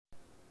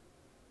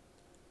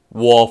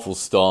Waffle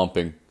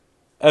Stomping.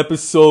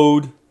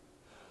 Episode.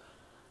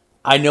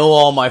 I know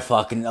a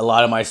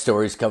lot of my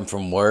stories come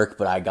from work,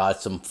 but I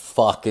got some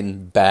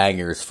fucking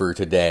bangers for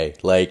today.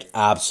 Like,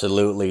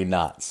 absolutely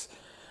nuts.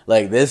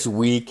 Like, this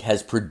week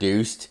has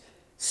produced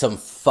some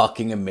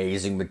fucking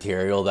amazing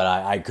material that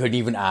I couldn't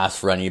even ask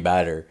for any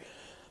better.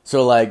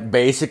 So, like,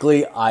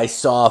 basically, I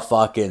saw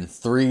fucking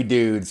 3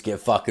 dudes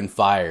get fucking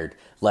fired.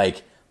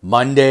 Like,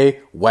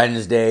 Monday,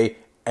 Wednesday,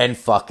 and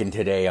fucking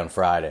today on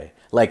Friday.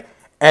 Like,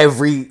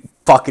 every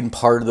fucking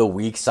part of the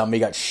week, somebody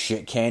got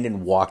shit canned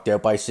and walked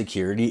out by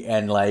security.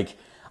 And, like,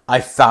 I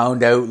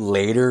found out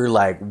later,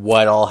 like,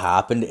 what all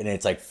happened, and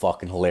it's, like,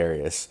 fucking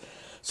hilarious.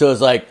 So it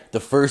was like, the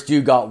first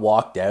dude got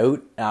walked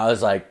out, and I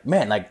was like,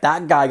 man, like,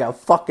 that guy got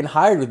fucking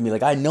hired with me.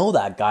 Like, I know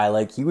that guy.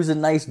 Like, he was a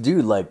nice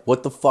dude. Like,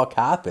 what the fuck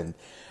happened?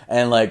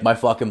 And, like, my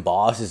fucking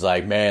boss is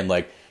like, man,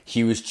 like,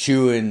 he was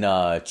chewing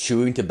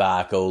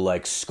tobacco,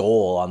 like,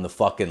 skull on the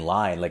fucking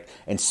line, like,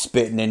 and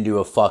spitting into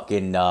a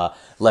fucking,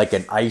 like,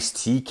 an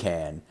iced tea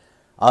can.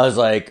 I was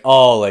like,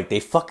 oh, like, they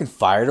fucking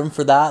fired him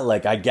for that?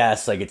 Like, I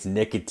guess, like, it's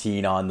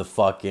nicotine on the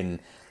fucking,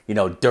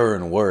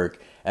 during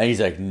work. And he's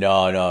like,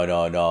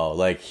 no.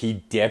 Like,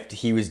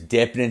 he was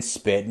dipping and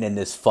spitting in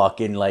this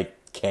fucking, like,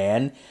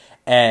 can.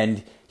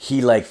 And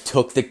he, like,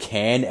 took the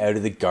can out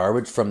of the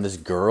garbage from this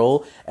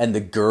girl. And the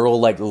girl,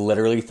 like,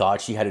 literally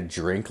thought she had a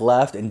drink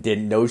left and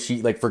didn't know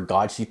she, like,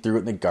 forgot she threw it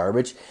in the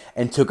garbage.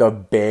 And took a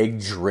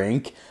big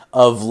drink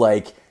of,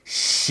 like,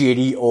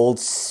 shitty old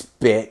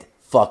spit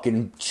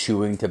fucking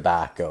chewing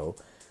tobacco.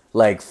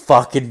 Like,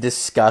 fucking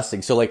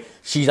disgusting. So, like,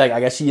 she's like, I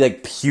guess she,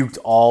 like, puked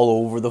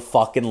all over the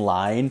fucking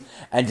line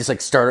and just,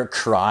 like, started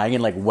crying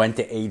and, like, went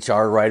to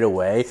HR right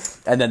away.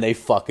 And then they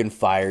fucking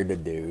fired the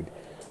dude.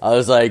 I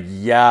was like,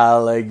 yeah,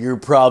 like, you're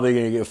probably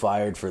gonna get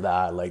fired for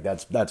that. Like,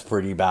 that's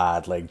pretty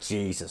bad. Like,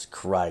 Jesus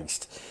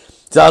Christ.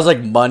 So that was,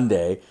 like,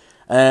 Monday.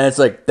 And it's,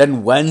 like,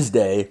 then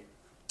Wednesday,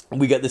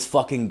 we got this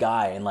fucking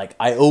guy. And, like,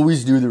 I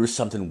always knew there was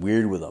something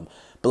weird with him.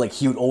 But, like,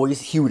 he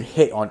would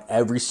hit on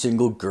every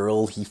single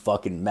girl he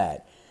fucking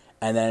met.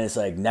 And then it's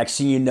like, next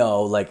thing you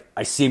know, like,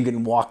 I see him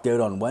getting walked out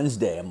on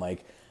Wednesday. I'm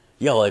like,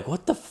 yo, like,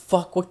 what the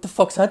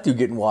fuck's that dude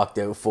getting walked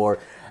out for?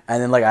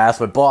 And then, like, I asked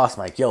my boss,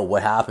 I'm like, yo,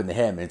 what happened to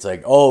him? And it's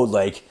like, oh,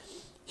 like,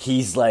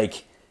 he's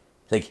like,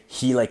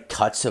 he, like,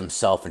 cuts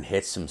himself and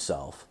hits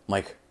himself. I'm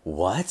like,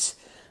 what?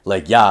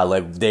 Like, yeah,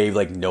 like, they,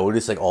 like,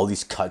 noticed, like, all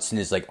these cuts in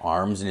his, like,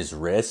 arms and his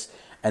wrists.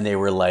 And they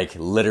were, like,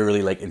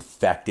 literally, like,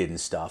 infected and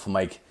stuff. I'm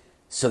like,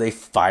 so they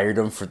fired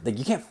him for, like,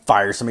 you can't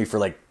fire somebody for,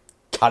 like,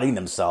 cutting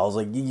themselves.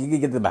 Like, you can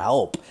get them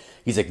help.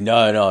 He's like,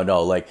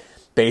 no. Like,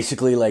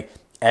 basically, like,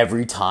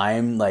 every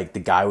time, like, the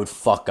guy would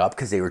fuck up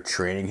because they were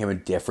training him in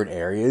different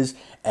areas.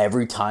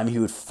 Every time he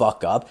would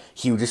fuck up,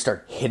 he would just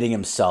start hitting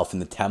himself in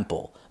the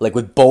temple. Like,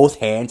 with both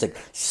hands, like,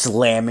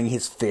 slamming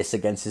his fist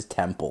against his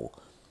temple.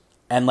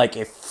 And, like,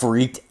 it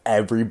freaked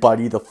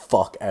everybody the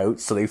fuck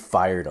out, so they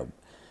fired him.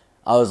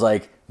 I was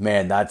like,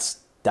 man,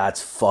 that's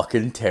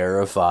fucking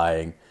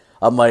terrifying.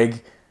 I'm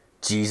like,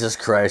 Jesus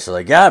Christ. They're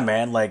like, yeah,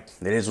 man, like,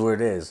 it is what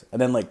it is.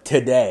 And then, like,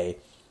 today,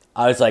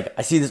 I was like,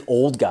 I see this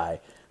old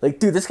guy. Like,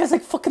 dude, this guy's,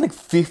 like, fucking, like,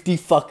 50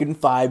 fucking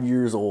 5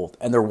 years old.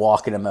 And they're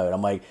walking him out.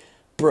 I'm like,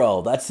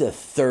 bro, that's the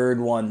 3rd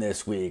one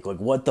this week. Like,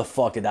 what the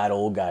fuck did that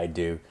old guy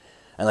do?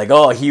 And, like,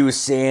 oh, he was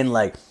saying,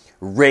 like,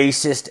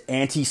 racist,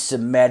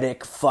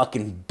 anti-Semitic,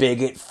 fucking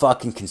bigot,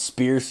 fucking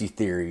conspiracy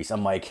theories.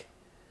 I'm like,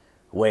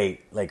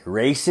 wait, like,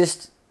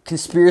 racist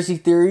conspiracy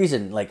theories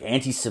and, like,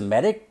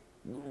 anti-Semitic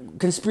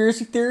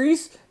conspiracy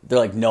theories? They're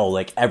like, no,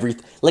 like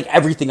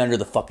everything under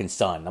the fucking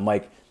sun. I'm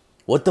like,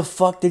 what the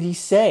fuck did he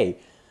say?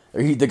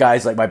 The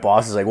guy's like, my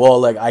boss is like, well,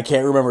 like, I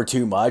can't remember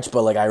too much,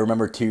 but, like, I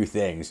remember 2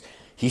 things.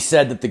 He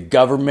said that the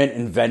government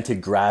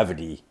invented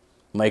gravity.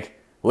 I'm like,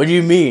 what do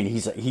you mean?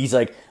 He's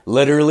like,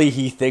 literally,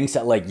 he thinks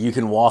that, like, you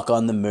can walk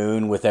on the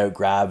moon without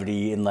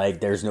gravity, and, like,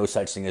 there's no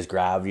such thing as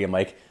gravity. I'm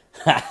like,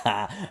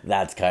 haha,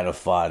 that's kind of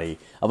funny.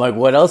 I'm like,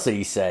 what else did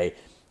he say?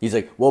 He's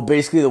like, well,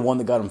 basically the one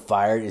that got him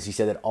fired is he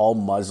said that all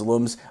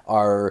Muslims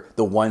are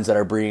the ones that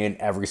are bringing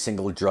every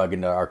single drug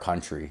into our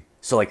country.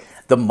 So, like,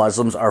 the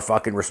Muslims are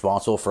fucking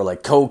responsible for,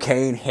 like,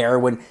 cocaine,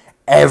 heroin,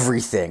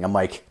 everything. I'm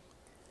like,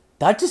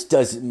 that just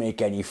doesn't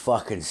make any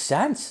fucking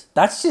sense.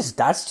 That's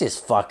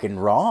just fucking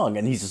wrong.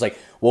 And he's just like,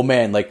 well,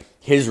 man, like,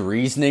 his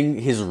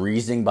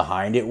reasoning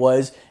behind it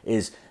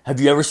is,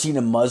 have you ever seen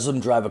a Muslim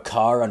drive a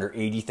car under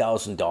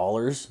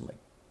 $80,000? I'm like,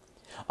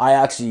 I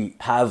actually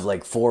have,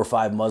 like, 4 or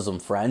 5 Muslim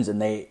friends,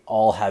 and they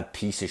all have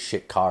piece of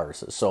shit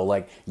cars. So,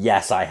 like,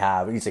 yes, I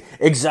have. And he's like,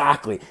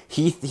 exactly.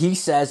 He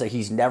says that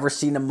he's never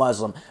seen a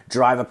Muslim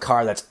drive a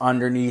car that's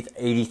underneath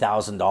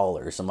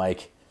 $80,000. I'm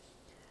like,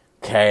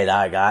 okay,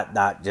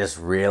 that just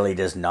really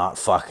does not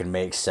fucking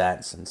make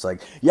sense. And it's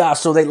like, yeah,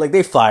 so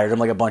they fired him.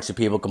 Like, a bunch of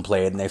people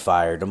complained, and they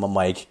fired him. I'm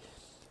like,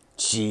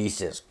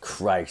 Jesus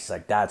Christ,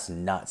 like, that's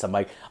nuts. I'm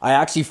like, I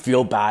actually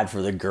feel bad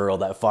for the girl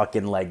that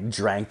fucking, like,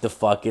 drank the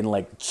fucking,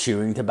 like,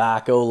 chewing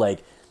tobacco.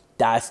 Like,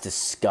 that's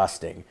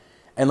disgusting.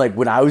 And, like,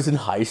 when I was in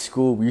high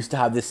school, we used to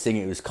have this thing,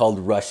 it was called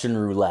Russian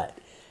roulette.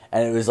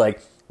 And it was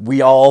like,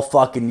 we all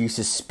fucking used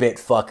to spit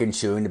fucking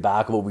chewing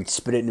tobacco, but we'd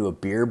spit it into a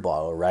beer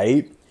bottle,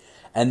 right?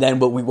 And then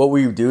what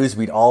we would do is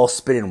we'd all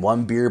spit in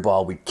one beer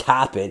bottle, we'd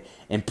cap it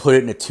and put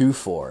it in a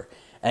 2-4.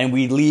 And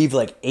we'd leave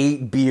like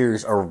 8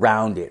 beers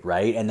around it,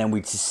 right? And then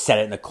we'd just set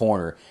it in the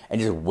corner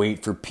and just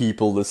wait for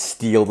people to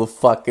steal the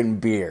fucking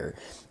beer.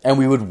 And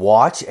we would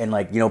watch, and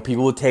like, you know,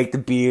 people would take the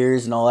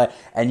beers and all that,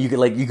 and you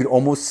could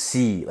almost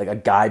see like a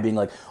guy being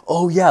like,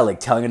 oh yeah, like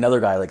telling another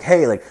guy like,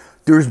 hey, like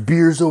there's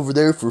beers over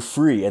there for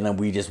free. And then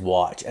we just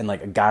watch, and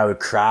like a guy would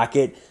crack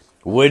it,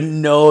 wouldn't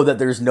know that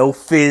there's no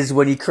fizz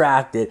when he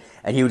cracked it,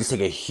 and he would just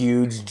take a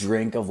huge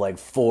drink of like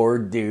 4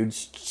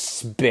 dudes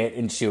spit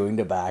and chewing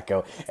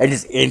tobacco and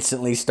just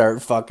instantly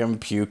start fucking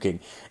puking.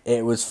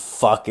 It was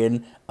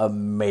fucking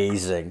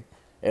amazing.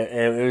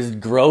 It was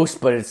gross,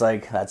 but it's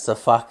like, that's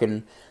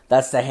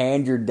the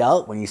hand you're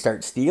dealt when you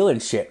start stealing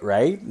shit,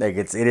 right? Like,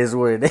 it is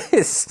what it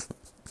is.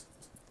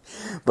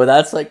 But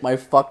that's like my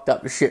fucked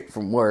up shit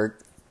from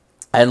work.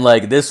 And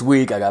like this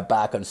week I got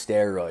back on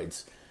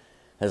steroids.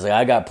 I was like,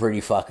 I got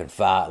pretty fucking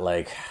fat.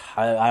 Like,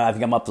 I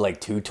think I'm up to like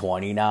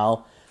 220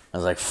 now. I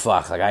was like,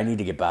 fuck, like I need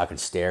to get back on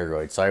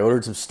steroids. So I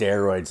ordered some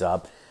steroids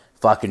up,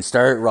 fucking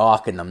started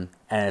rocking them.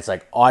 And it's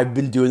like, I've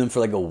been doing them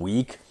for like a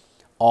week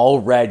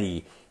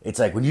already. It's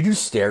like, when you do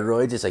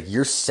steroids, it's like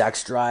your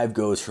sex drive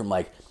goes from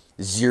like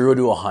 0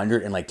 to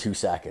 100 in like 2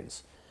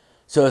 seconds.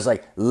 So it's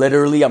like,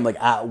 literally, I'm like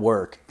at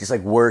work, just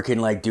like working,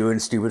 like doing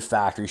stupid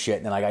factory shit.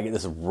 And then like I get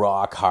this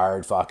rock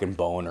hard fucking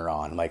boner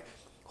on. I'm like,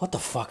 what the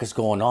fuck is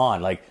going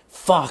on? Like,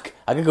 fuck,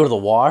 I gotta go to the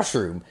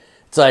washroom.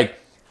 It's like,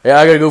 yeah,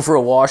 I gotta go for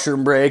a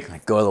washroom break. I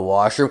go to the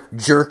washroom,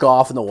 jerk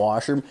off in the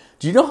washroom.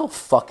 Do you know how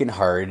fucking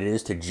hard it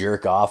is to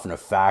jerk off in a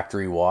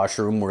factory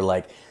washroom where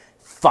like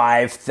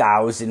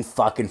 5,000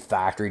 fucking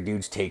factory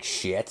dudes take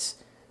shits?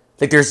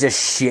 Like, there's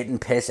just shit and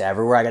piss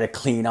everywhere. I gotta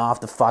clean off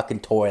the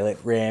fucking toilet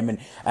rim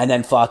and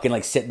then fucking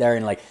like sit there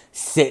and like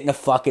sit in a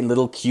fucking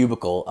little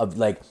cubicle of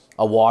like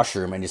a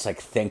washroom and just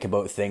like think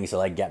about things to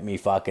like get me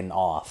fucking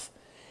off.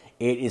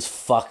 It is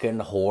fucking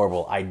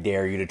horrible. I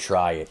dare you to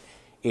try it.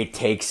 It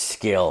takes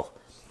skill.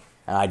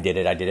 And I did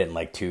it. I did it in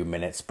like 2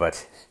 minutes,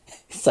 but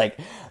it's like,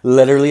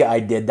 literally, I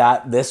did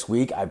that this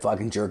week. I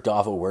fucking jerked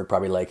off at work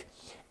probably like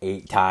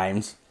 8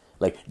 times.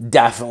 Like,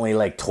 definitely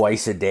like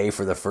twice a day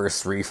for the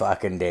first 3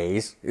 fucking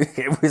days.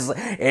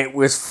 It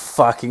was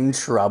fucking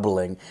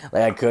troubling.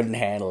 Like, I couldn't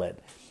handle it.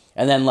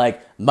 And then like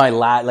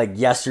like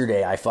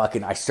yesterday, I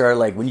started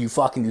like, when you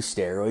fucking do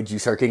steroids, you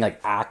start getting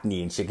like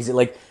acne and shit. Cause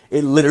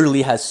it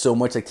literally has so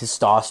much like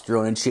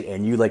testosterone and shit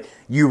in you. Like,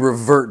 you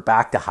revert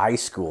back to high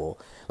school.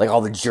 Like, all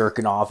the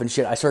jerking off and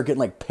shit. I start getting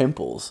like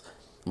pimples.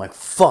 I'm like,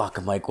 fuck.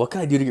 I'm like, what can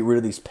I do to get rid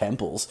of these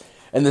pimples?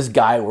 And this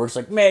guy at work's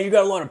like, man, you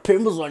got a lot of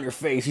pimples on your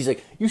face. He's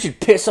like, you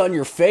should piss on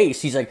your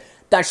face. He's like,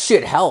 that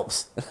shit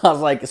helps. I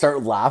was like, I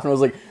started laughing. I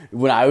was like,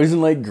 when I was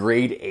in like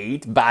grade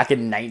 8, back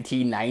in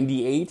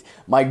 1998,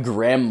 my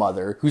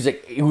grandmother, who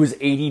was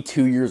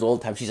 82 years old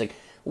at the time, she's like,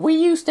 we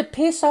used to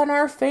piss on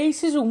our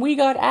faces when we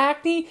got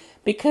acne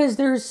because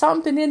there's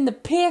something in the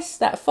piss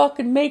that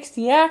fucking makes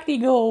the acne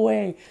go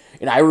away.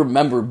 And I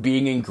remember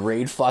being in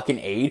grade fucking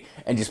 8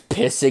 and just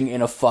pissing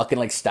in a fucking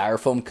like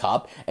styrofoam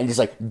cup and just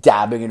like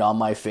dabbing it on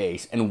my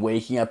face and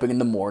waking up in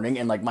the morning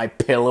and like my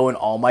pillow and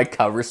all my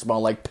covers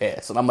smell like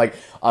piss. And I'm like,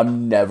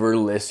 I'm never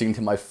listening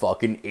to my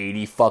fucking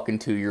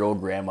 82-year-old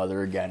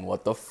grandmother again.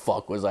 What the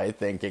fuck was I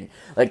thinking?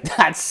 Like,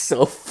 that's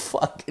so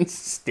fucking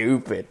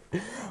stupid.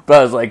 But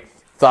I was like,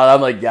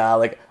 I'm like, yeah,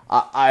 like,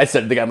 I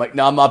said to the guy, I'm like,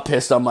 no, I'm not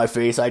pissed on my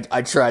face.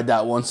 I tried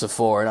that once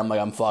before, and I'm like,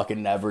 I'm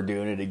fucking never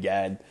doing it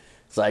again.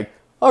 It's like,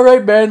 all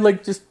right, man,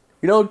 like, just,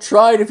 you know,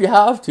 try it if you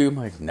have to. I'm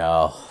like,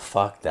 no,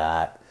 fuck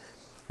that.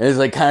 And it's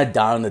like kind of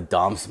down in the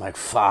dumps. I'm like,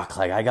 fuck,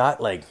 like, I got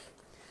like,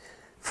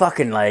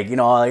 fucking like, you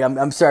know, like,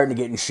 I'm starting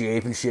to get in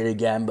shape and shit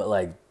again, but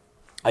like,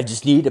 I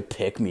just need to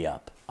pick me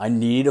up. I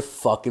need to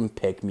fucking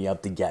pick me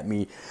up to get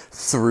me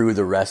through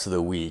the rest of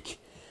the week.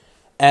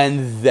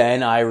 And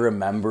then I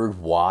remembered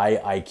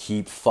why I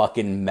keep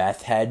fucking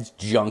meth heads,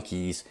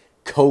 junkies,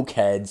 coke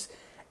heads,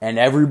 and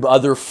every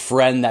other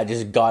friend that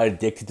just got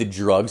addicted to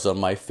drugs on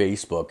my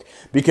Facebook.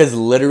 Because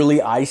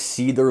literally I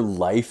see their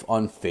life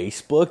on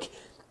Facebook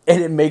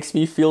and it makes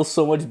me feel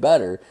so much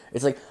better.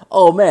 It's like,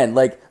 oh man,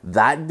 like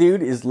that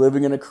dude is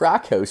living in a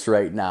crack house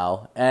right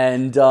now.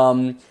 And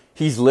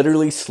he's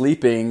literally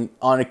sleeping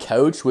on a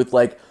couch with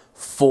like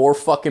 4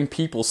 fucking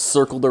people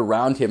circled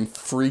around him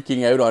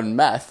freaking out on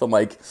meth. I'm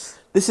like,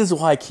 this is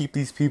why I keep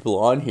these people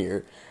on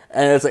here.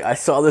 And it's like, I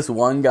saw this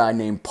one guy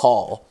named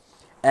Paul.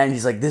 And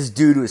he's like, this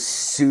dude was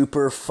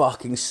super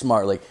fucking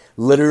smart. Like,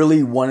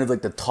 literally one of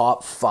like the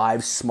top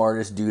 5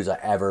 smartest dudes I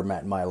ever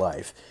met in my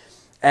life.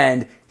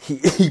 And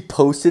he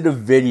posted a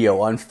video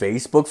on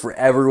Facebook for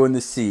everyone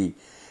to see.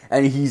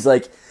 And he's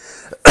like,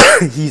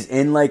 he's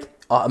in like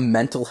a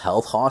mental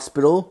health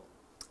hospital.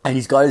 And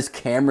he's got his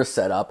camera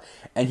set up.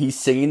 And he's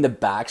singing the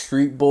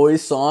Backstreet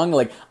Boys song,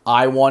 like,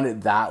 I Want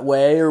It That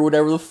Way, or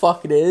whatever the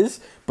fuck it is.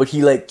 But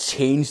he, like,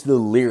 changed the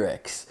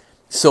lyrics.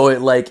 So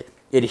it, like,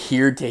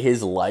 adhered to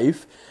his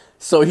life.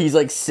 So he's,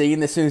 like,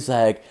 singing this, and he's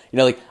like, you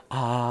know, like,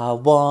 I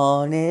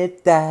want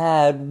it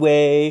that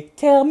way.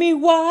 Tell me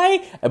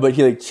why. But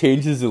he like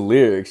changes the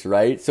lyrics,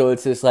 right? So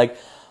it's just like,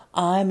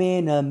 I'm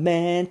in a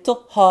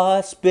mental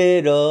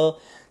hospital.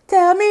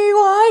 Tell me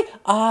why.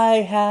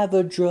 I have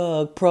a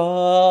drug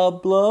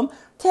problem.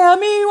 Tell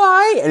me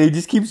why. And he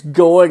just keeps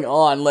going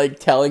on, like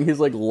telling his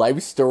like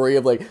life story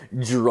of like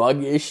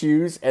drug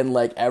issues and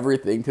like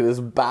everything to this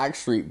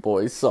Backstreet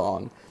Boys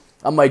song.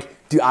 I'm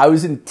like, dude, I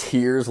was in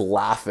tears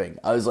laughing.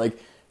 I was like,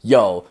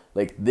 yo,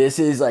 like, this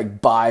is, like,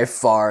 by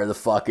far the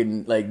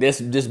fucking, like, this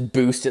just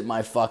boosted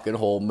my fucking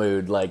whole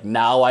mood. Like,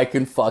 now I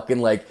can fucking,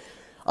 like,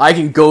 I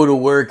can go to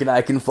work and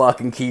I can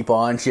fucking keep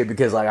on shit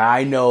because, like,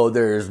 I know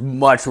there's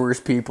much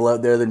worse people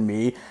out there than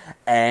me,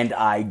 and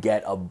I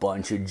get a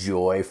bunch of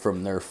joy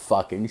from their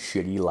fucking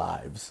shitty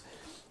lives.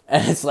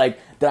 And it's like,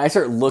 then I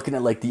start looking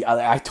at, like, the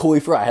other, I totally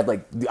forgot,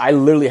 I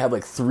literally had,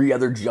 like, 3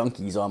 other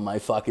junkies on my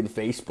fucking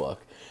Facebook.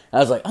 And I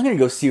was like, I'm gonna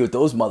go see what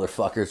those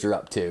motherfuckers are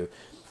up to.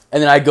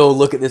 And then I go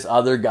look at this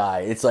other guy.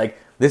 It's like,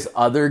 this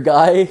other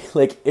guy,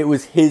 like, it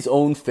was his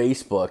own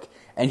Facebook.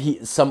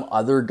 And some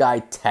other guy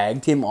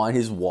tagged him on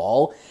his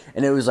wall.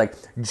 And it was like,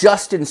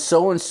 Justin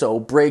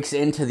so-and-so breaks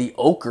into the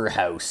Ochre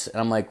House.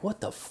 And I'm like,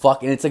 what the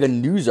fuck? And it's like a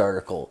news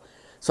article.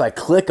 So I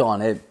click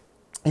on it.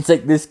 It's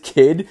like this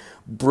kid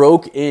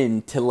broke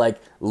into, like,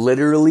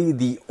 literally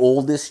the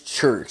oldest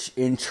church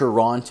in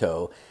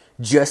Toronto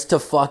just to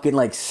fucking,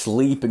 like,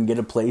 sleep and get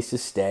a place to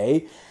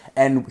stay.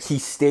 And he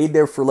stayed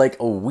there for, like,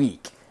 a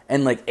week.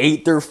 And, like,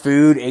 ate their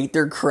food, ate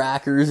their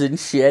crackers and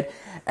shit.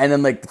 And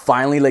then, like,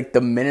 finally, like, the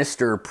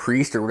minister or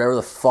priest or whatever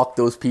the fuck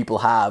those people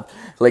have,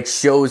 like,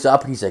 shows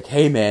up. And he's like,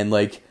 hey, man,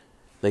 like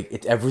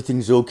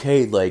everything's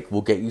okay. Like,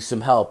 we'll get you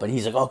some help. And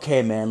he's like,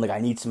 okay, man, like, I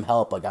need some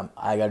help. Like,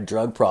 I got a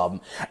drug problem.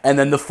 And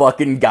then the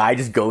fucking guy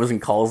just goes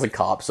and calls the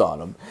cops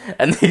on him.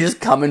 And they just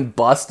come and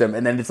bust him.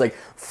 And then it's, like,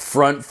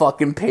 front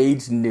fucking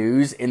page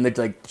news in the,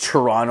 like,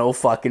 Toronto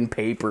fucking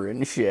paper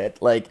and shit.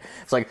 Like,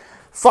 it's like,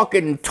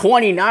 fucking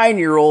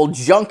 29-year-old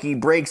junkie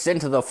breaks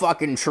into the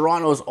fucking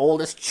Toronto's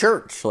oldest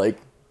church. Like,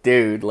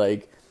 dude,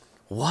 like,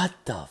 what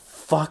the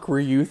fuck were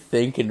you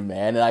thinking,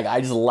 man? And like,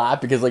 I just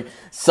laughed because like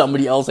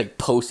somebody else like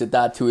posted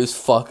that to his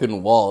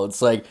fucking wall.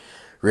 It's like,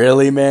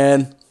 really,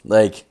 man?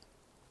 Like,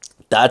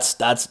 that's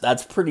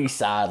pretty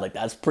sad. Like,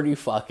 that's pretty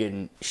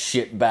fucking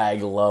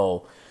shitbag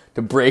low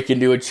to break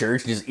into a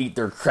church and just eat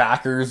their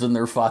crackers and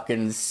their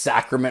fucking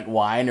sacrament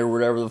wine or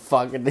whatever the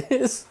fuck it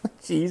is.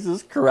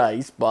 Jesus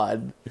Christ,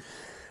 bud.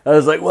 I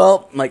was like,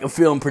 well, like, I'm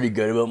feeling pretty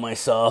good about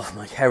myself. I'm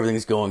like,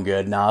 everything's going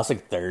good now. It's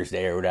like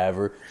Thursday or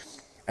whatever.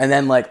 And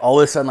then, like,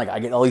 all of a sudden, like, I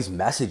get all these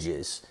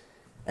messages.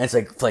 And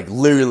it's like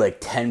literally, like,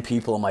 10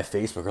 people on my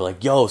Facebook are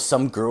like, yo,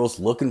 some girl's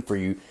looking for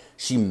you.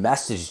 She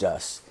messaged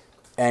us.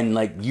 And,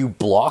 like, you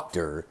blocked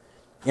her.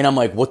 And I'm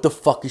like, what the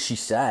fuck is she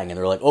saying? And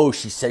they're like, oh,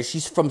 she says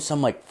she's from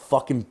some, like,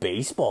 fucking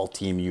baseball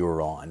team you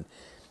were on.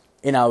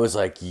 And I was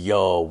like,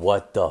 yo,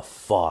 what the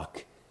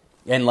fuck?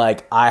 And,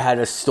 like, I had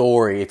a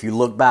story. If you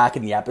look back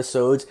in the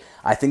episodes,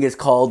 I think it's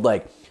called,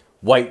 like,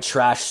 White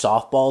Trash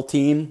Softball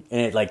Team.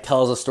 And it, like,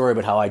 tells a story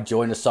about how I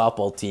joined a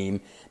softball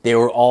team. They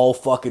were all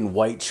fucking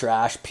white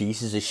trash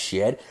pieces of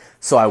shit.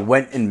 So I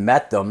went and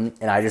met them,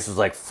 and I just was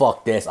like,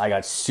 fuck this. I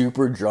got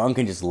super drunk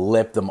and just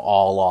lipped them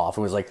all off.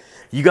 And was like,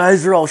 you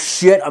guys are all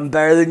shit. I'm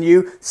better than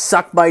you.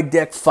 Suck my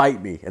dick,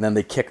 fight me. And then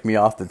they kicked me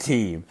off the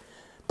team.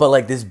 But,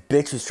 like, this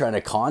bitch was trying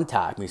to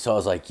contact me. So I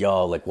was like,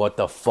 yo, like, what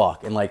the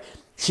fuck? And, like,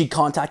 she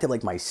contacted,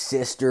 like, my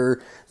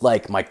sister,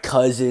 like, my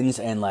cousins,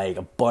 and, like,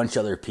 a bunch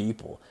of other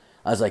people.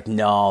 I was like,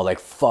 no, like,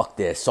 fuck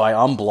this. So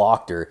I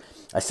unblocked her.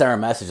 I sent her a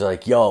message,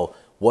 like, yo,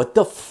 what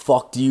the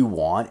fuck do you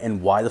want,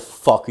 and why the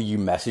fuck are you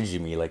messaging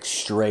me, like,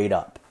 straight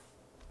up?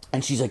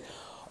 And she's like,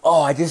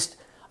 oh, I just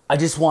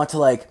want to,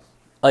 like,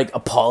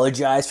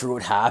 apologize for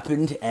what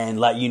happened and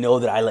let you know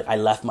that I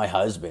left my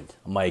husband.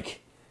 I'm like,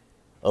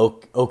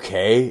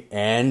 okay,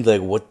 and,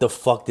 like, what the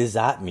fuck does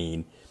that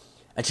mean?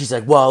 And she's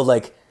like, well,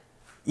 like,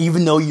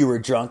 even though you were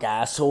a drunk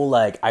asshole,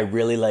 like, I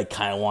really, like,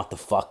 kind of want to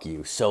fuck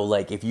you. So,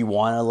 like, if you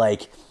want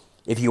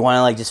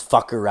to, just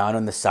fuck around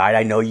on the side,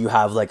 I know you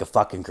have, like, a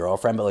fucking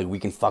girlfriend, but, like, we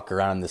can fuck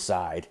around on the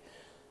side.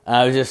 And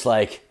I was just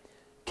like,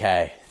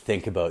 okay,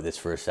 think about this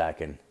for a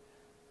second.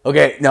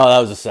 Okay, no, that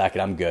was a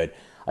second, I'm good.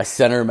 I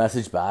sent her a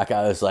message back.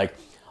 I was like,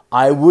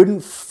 I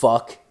wouldn't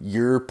fuck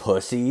your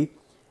pussy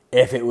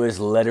if it was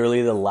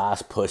literally the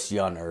last pussy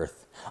on earth.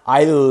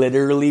 I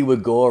literally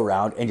would go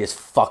around and just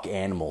fuck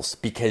animals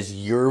because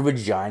your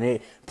vagina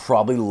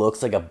probably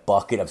looks like a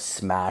bucket of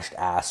smashed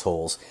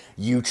assholes.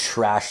 You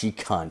trashy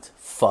cunt.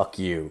 Fuck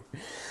you.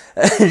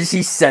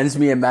 She sends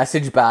me a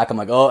message back. I'm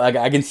like, oh,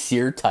 I can see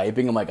her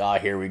typing. I'm like, oh,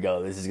 here we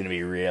go. This is going to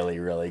be really,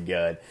 really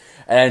good.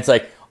 And it's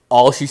like,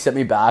 all she sent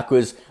me back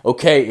was,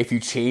 okay, if you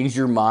change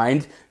your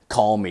mind,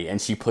 call me.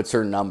 And she puts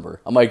her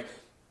number. I'm like,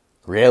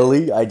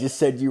 really? I just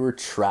said you were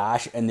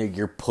trash and that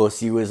your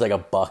pussy was like a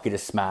bucket of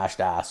smashed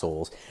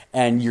assholes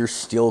and you're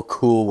still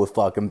cool with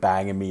fucking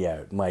banging me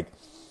out. I'm like,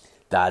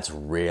 that's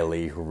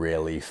really,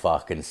 really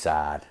fucking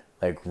sad.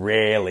 Like,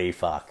 really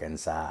fucking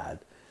sad.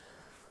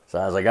 So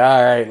I was like,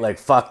 all right, like,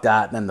 fuck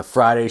that. And then the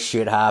Friday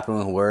shit happened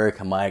with work.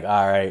 I'm like,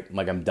 all right,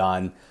 I'm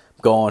done. I'm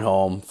going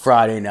home.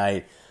 Friday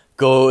night,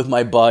 go with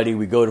my buddy.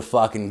 We go to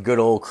fucking good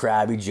old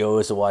Krabby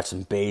Joe's to watch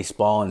some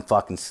baseball and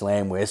fucking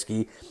slam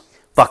whiskey.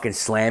 Fucking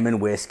slamming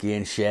whiskey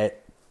and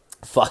shit.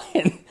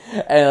 Fucking,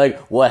 and like,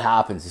 what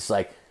happens? It's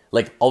like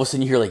all of a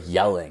sudden you hear like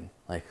yelling.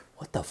 Like,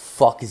 what the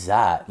fuck is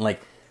that? And like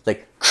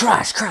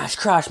crash, crash,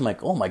 crash. I'm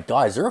like, oh my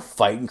god, is there a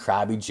fight in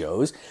Krabby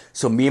Joe's?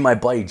 So me and my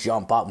buddy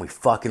jump up and we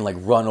fucking like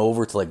run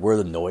over to like where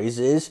the noise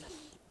is.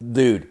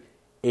 Dude,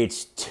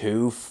 it's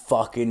two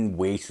fucking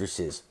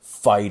waitresses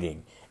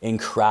fighting in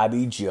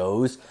Krabby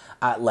Joe's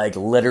at like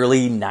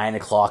literally 9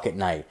 o'clock at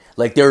night.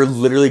 Like they're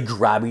literally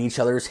grabbing each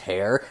other's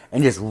hair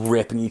and just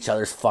ripping each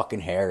other's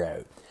fucking hair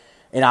out.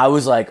 And I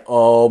was like,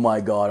 oh my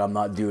god, I'm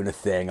not doing a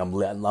thing. I'm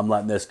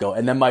letting this go.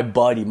 And then my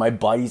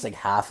buddy's like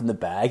half in the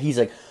bag. He's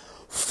like,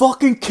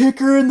 fucking kick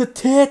her in the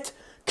tit,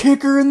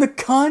 kick her in the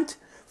cunt,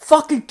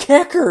 fucking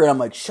kick her. And I'm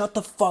like, shut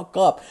the fuck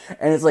up.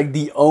 And it's like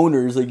the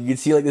owners, like you can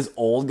see like this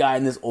old guy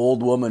and this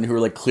old woman who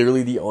are like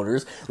clearly the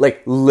owners,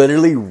 like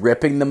literally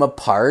ripping them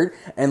apart.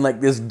 And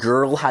like this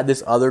girl had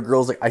this other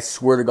girl's, like, I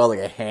swear to God, like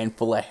a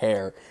handful of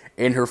hair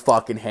in her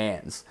fucking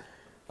hands.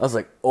 I was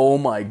like, oh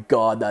my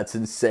god, that's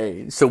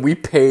insane. So we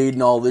paid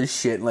and all this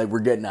shit, and like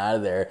we're getting out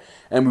of there.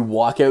 And we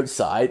walk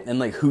outside, and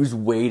like who's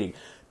waiting?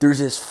 There's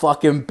this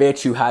fucking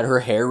bitch who had her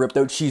hair ripped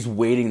out. She's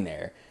waiting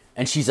there.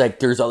 And she's like,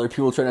 there's other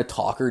people trying to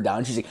talk her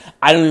down. She's like,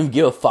 I don't even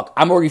give a fuck.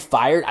 I'm already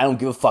fired. I don't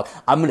give a fuck.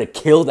 I'm gonna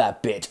kill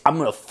that bitch. I'm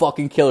gonna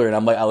fucking kill her. And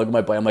I'm like, I look at my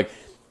buddy, I'm like,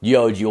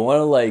 yo, do you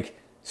wanna like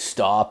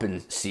stop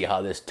and see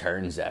how this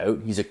turns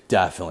out? He's like,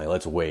 definitely,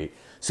 let's wait.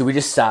 So we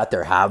just sat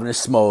there having a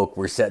smoke.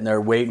 We're sitting there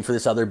waiting for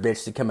this other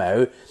bitch to come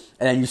out.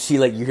 And then you see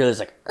like, you hear this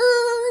like,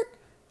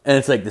 and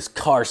it's like this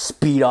car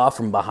speed off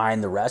from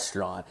behind the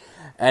restaurant.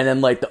 And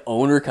then like the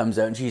owner comes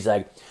out and she's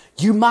like,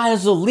 you might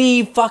as well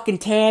leave fucking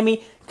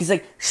Tammy. Cause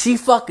like, she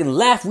fucking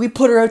left. We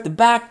put her out the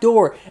back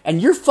door and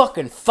you're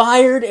fucking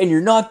fired and you're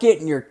not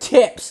getting your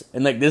tips.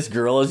 And like this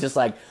girl is just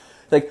like,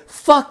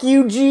 fuck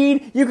you,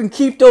 Gene. You can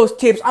keep those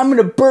tips. I'm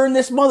gonna burn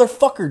this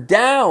motherfucker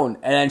down.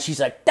 And then she's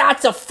like,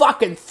 that's a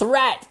fucking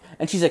threat.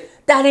 And she's like,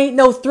 that ain't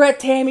no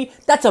threat, Tammy.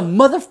 That's a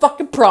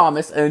motherfucking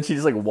promise. And then she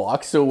just like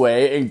walks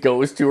away and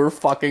goes to her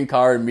fucking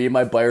car. And me and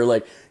my buddy are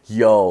like,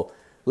 yo,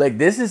 like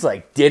this is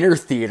like dinner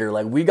theater.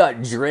 Like we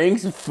got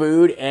drinks,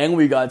 food, and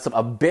we got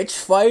a bitch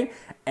fight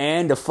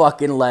and a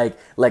fucking like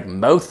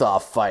mouth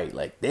off fight.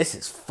 Like this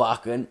is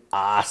fucking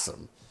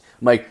awesome.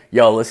 I'm like,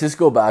 yo, let's just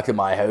go back to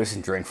my house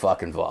and drink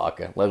fucking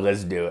vodka. Like,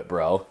 let's do it,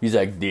 bro. He's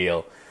like,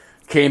 deal.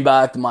 Came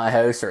back to my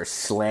house, started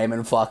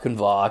slamming fucking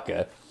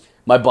vodka.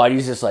 My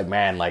buddy's just like,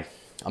 man, like,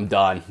 I'm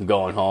done. I'm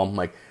going home. I'm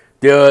like,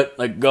 do it.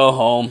 Like, go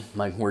home. I'm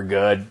like, we're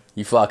good.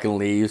 He fucking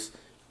leaves.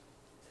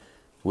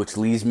 Which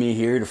leaves me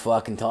here to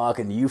fucking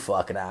talking to you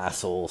fucking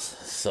assholes.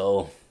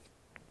 So,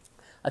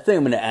 I think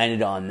I'm going to end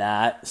it on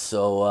that.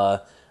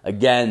 So,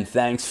 again,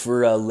 thanks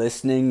for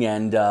listening.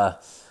 And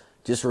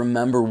just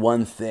remember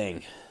one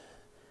thing.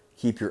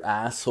 Keep your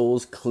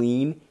assholes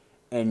clean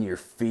and your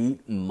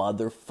feet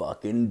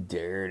motherfucking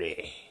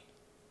dirty.